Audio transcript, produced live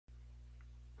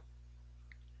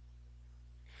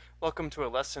Welcome to a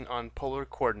lesson on polar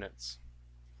coordinates.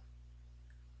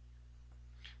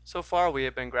 So far we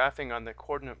have been graphing on the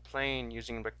coordinate plane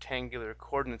using rectangular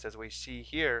coordinates as we see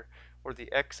here, where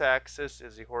the x-axis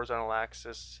is the horizontal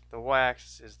axis, the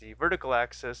y-axis is the vertical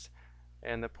axis,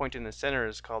 and the point in the center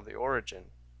is called the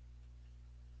origin.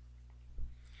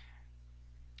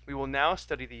 We will now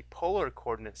study the polar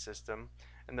coordinate system,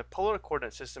 and the polar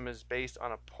coordinate system is based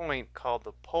on a point called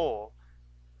the pole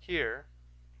here,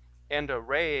 and a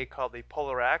ray called the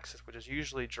polar axis, which is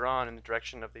usually drawn in the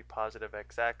direction of the positive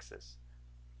x-axis.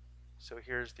 So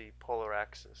here's the polar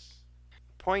axis.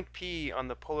 Point P on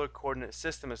the polar coordinate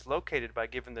system is located by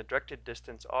given the directed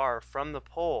distance r from the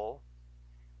pole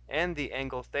and the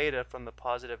angle theta from the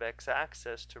positive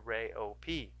x-axis to ray OP.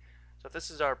 So if this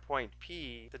is our point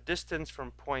P, the distance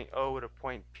from point O to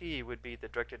point P would be the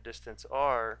directed distance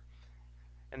r,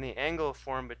 and the angle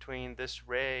formed between this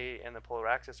ray and the polar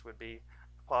axis would be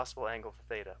a possible angle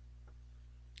theta.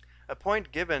 A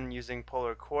point given using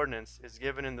polar coordinates is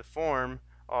given in the form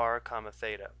r comma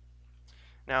theta.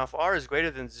 Now if r is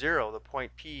greater than 0, the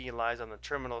point P lies on the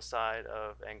terminal side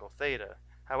of angle theta.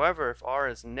 However, if r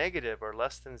is negative or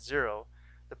less than 0,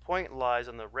 the point lies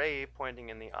on the ray pointing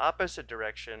in the opposite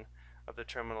direction of the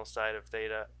terminal side of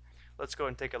theta. Let's go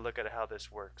and take a look at how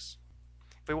this works.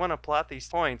 If we want to plot these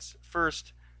points,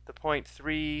 first the point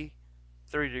 30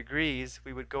 degrees,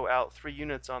 we would go out 3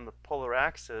 units on the polar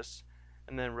axis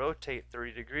and then rotate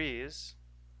 30 degrees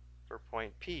for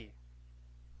point P.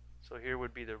 So here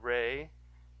would be the ray,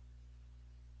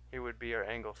 here would be our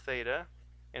angle theta,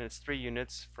 and it's 3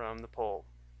 units from the pole.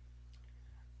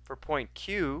 For point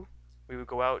Q, we would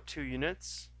go out 2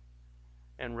 units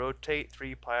and rotate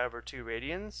 3 pi over 2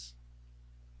 radians,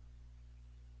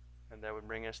 and that would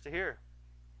bring us to here.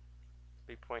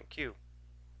 Be point Q.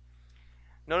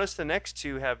 Notice the next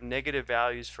two have negative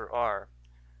values for r.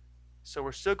 So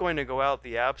we're still going to go out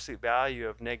the absolute value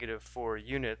of negative 4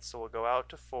 units, so we'll go out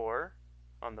to 4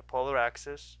 on the polar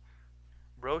axis,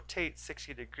 rotate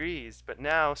 60 degrees, but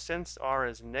now since r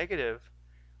is negative,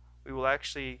 we will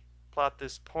actually plot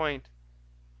this point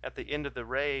at the end of the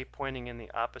ray pointing in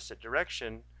the opposite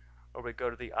direction, or we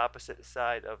go to the opposite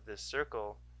side of this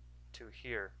circle to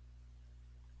here.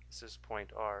 This is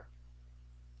point R.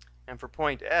 And for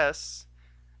point S,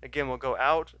 again we'll go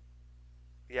out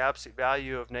the absolute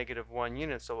value of negative 1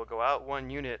 unit, so we'll go out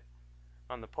 1 unit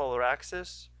on the polar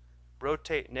axis,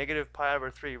 rotate negative pi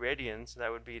over 3 radians,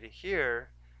 that would be to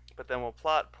here, but then we'll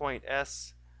plot point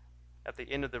S at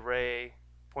the end of the ray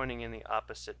pointing in the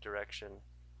opposite direction,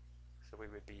 so we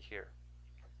would be here.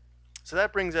 So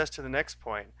that brings us to the next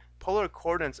point. Polar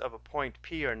coordinates of a point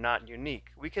P are not unique.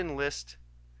 We can list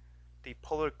the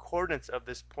polar coordinates of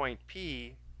this point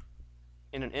P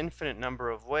in an infinite number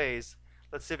of ways.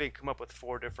 Let's see if we can come up with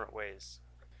 4 different ways.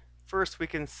 First, we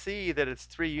can see that it's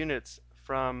 3 units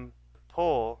from the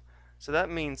pole, so that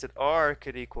means that r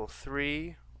could equal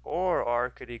 3 or r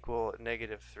could equal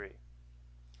negative 3.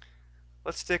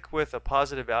 Let's stick with a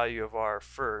positive value of r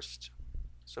first.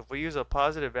 So if we use a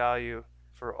positive value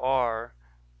for r,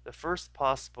 the first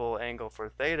possible angle for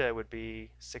theta would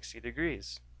be 60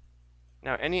 degrees.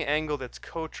 Now any angle that's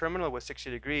coterminal with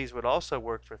 60 degrees would also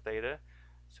work for theta,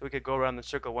 so we could go around the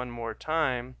circle one more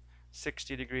time.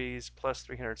 60 degrees plus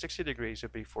 360 degrees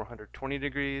would be 420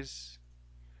 degrees.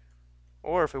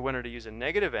 Or if we wanted to use a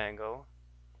negative angle,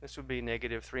 this would be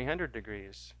negative 300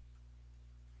 degrees.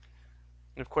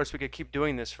 And of course we could keep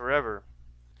doing this forever.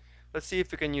 Let's see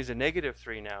if we can use a negative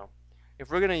 3 now. If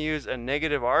we're going to use a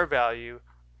negative r value,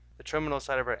 the terminal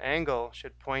side of our angle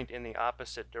should point in the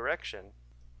opposite direction.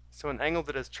 So an angle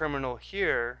that is terminal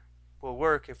here will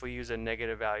work if we use a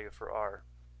negative value for r.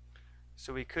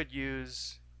 So we could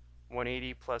use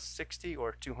 180 plus 60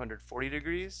 or 240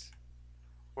 degrees,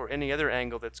 or any other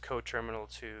angle that's coterminal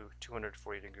to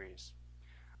 240 degrees.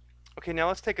 Okay, now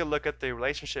let's take a look at the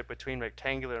relationship between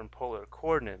rectangular and polar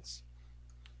coordinates.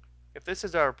 If this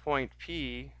is our point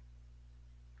P,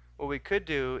 what we could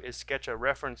do is sketch a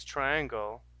reference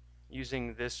triangle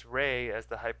using this ray as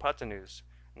the hypotenuse,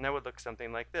 and that would look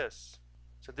something like this.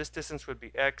 So this distance would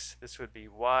be x, this would be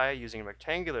y using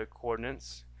rectangular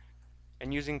coordinates,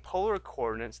 and using polar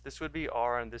coordinates this would be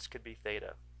r and this could be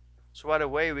theta. So right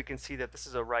away we can see that this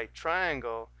is a right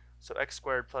triangle, so x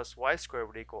squared plus y squared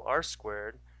would equal r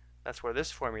squared. That's where this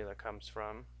formula comes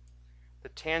from. The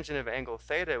tangent of angle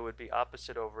theta would be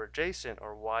opposite over adjacent,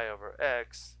 or y over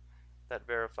x. That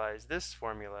verifies this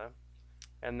formula.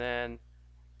 And then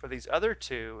for these other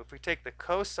two, if we take the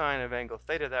cosine of angle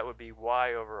theta, that would be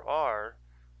y over r.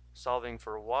 Solving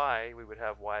for y, we would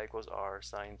have y equals r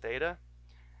sine theta.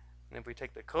 And if we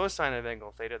take the cosine of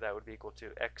angle theta, that would be equal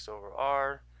to x over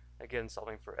r. Again,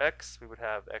 solving for x, we would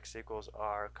have x equals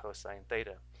r cosine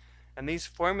theta. And these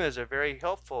formulas are very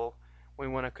helpful when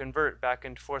we want to convert back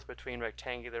and forth between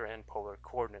rectangular and polar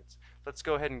coordinates. Let's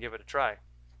go ahead and give it a try.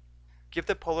 Give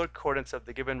the polar coordinates of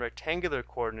the given rectangular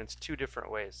coordinates two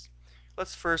different ways.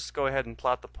 Let's first go ahead and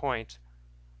plot the point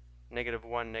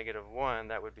 -1, -1,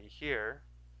 that would be here.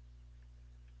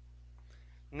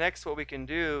 Next, what we can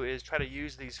do is try to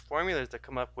use these formulas to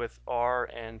come up with r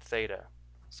and theta.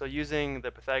 So using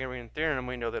the Pythagorean theorem,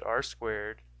 we know that r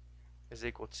squared is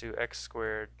equal to x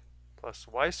squared plus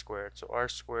y squared. So r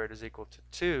squared is equal to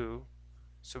 2.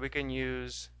 So we can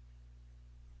use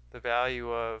the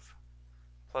value of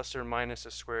plus or minus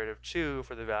the square root of 2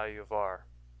 for the value of r.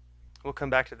 We'll come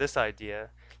back to this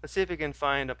idea. Let's see if we can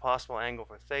find a possible angle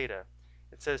for theta.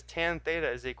 It says tan theta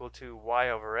is equal to y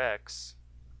over x.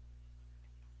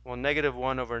 Well,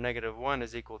 -1 over -1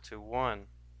 is equal to 1.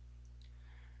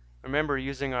 Remember,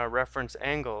 using our reference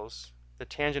angles, the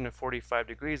tangent of 45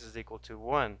 degrees is equal to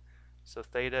 1. So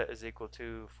theta is equal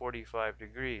to 45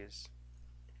 degrees.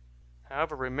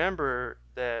 However, remember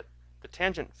that the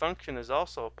tangent function is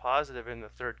also positive in the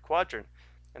third quadrant,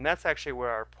 and that's actually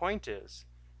where our point is.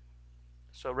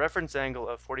 So a reference angle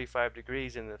of 45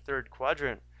 degrees in the third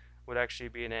quadrant would actually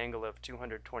be an angle of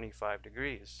 225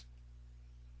 degrees.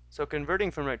 So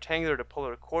converting from rectangular to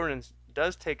polar coordinates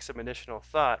does take some additional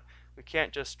thought. We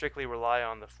can't just strictly rely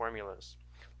on the formulas.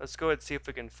 Let's go ahead and see if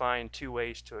we can find two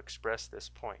ways to express this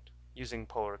point using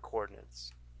polar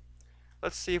coordinates.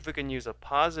 Let's see if we can use a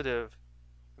positive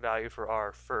value for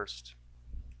r first.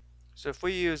 So if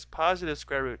we use positive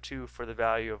square root 2 for the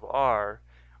value of r,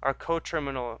 our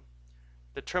coterminal,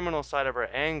 the terminal side of our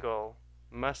angle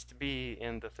must be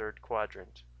in the third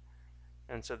quadrant.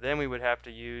 And so then we would have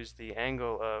to use the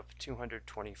angle of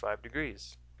 225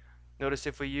 degrees. Notice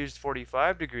if we used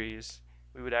 45 degrees,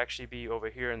 we would actually be over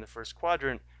here in the first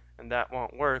quadrant, and that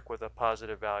won't work with a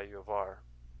positive value of r.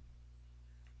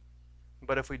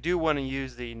 But if we do want to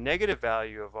use the negative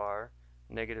value of r,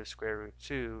 negative square root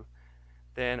 2,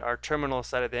 then our terminal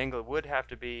side of the angle would have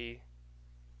to be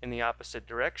in the opposite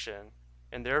direction,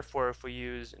 and therefore if we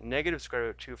use negative square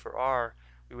root 2 for r,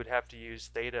 we would have to use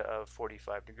theta of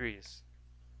 45 degrees.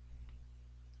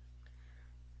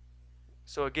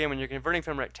 So again, when you're converting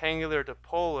from rectangular to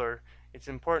polar, it's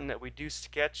important that we do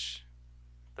sketch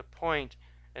the point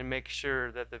and make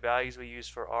sure that the values we use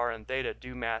for r and theta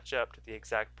do match up to the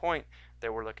exact point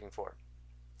that we're looking for.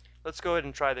 Let's go ahead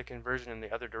and try the conversion in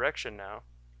the other direction now.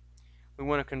 We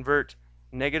want to convert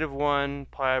 -1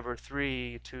 pi over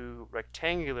 3 to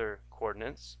rectangular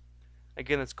coordinates.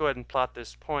 Again, let's go ahead and plot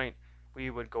this point. We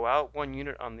would go out 1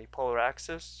 unit on the polar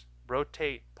axis,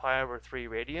 rotate pi over 3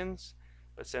 radians,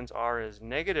 but since r is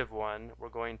 -1, we're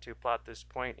going to plot this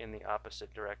point in the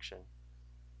opposite direction.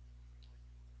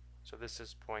 So this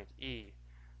is point E.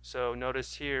 So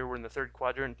notice here we're in the third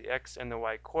quadrant, the x and the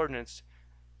y coordinates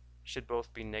should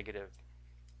both be negative.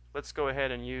 Let's go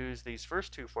ahead and use these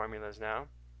first two formulas now.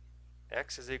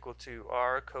 X is equal to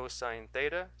r cosine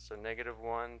theta, so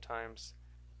 -1 times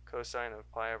cosine of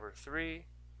pi over 3,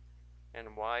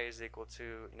 and y is equal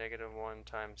to -1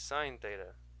 times sine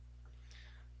theta.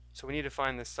 So we need to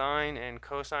find the sine and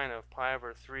cosine of pi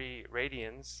over 3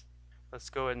 radians. Let's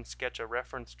go ahead and sketch a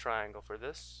reference triangle for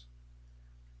this.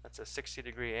 That's a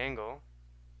 60-degree angle.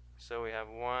 So we have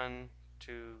 1,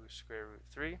 2, square root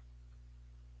 3.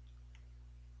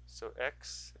 So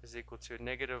x is equal to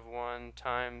 -1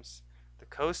 times the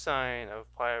cosine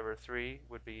of pi over 3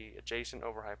 would be adjacent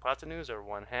over hypotenuse, or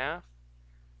 1/2.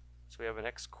 So we have an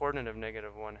x-coordinate of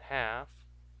 -1/2.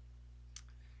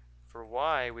 For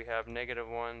y, we have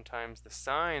 -1 times the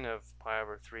sine of pi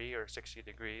over 3, or 60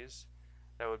 degrees.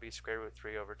 That would be square root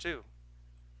 3 over 2.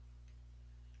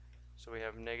 So we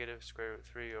have negative square root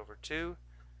 3 over 2.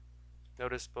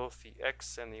 Notice both the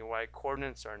x and the y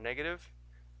coordinates are negative.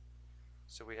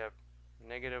 So we have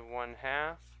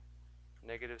 -1/2,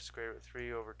 negative square root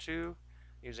 3 over 2,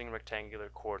 using rectangular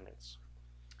coordinates.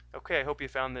 Okay, I hope you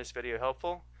found this video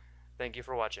helpful. Thank you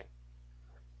for watching.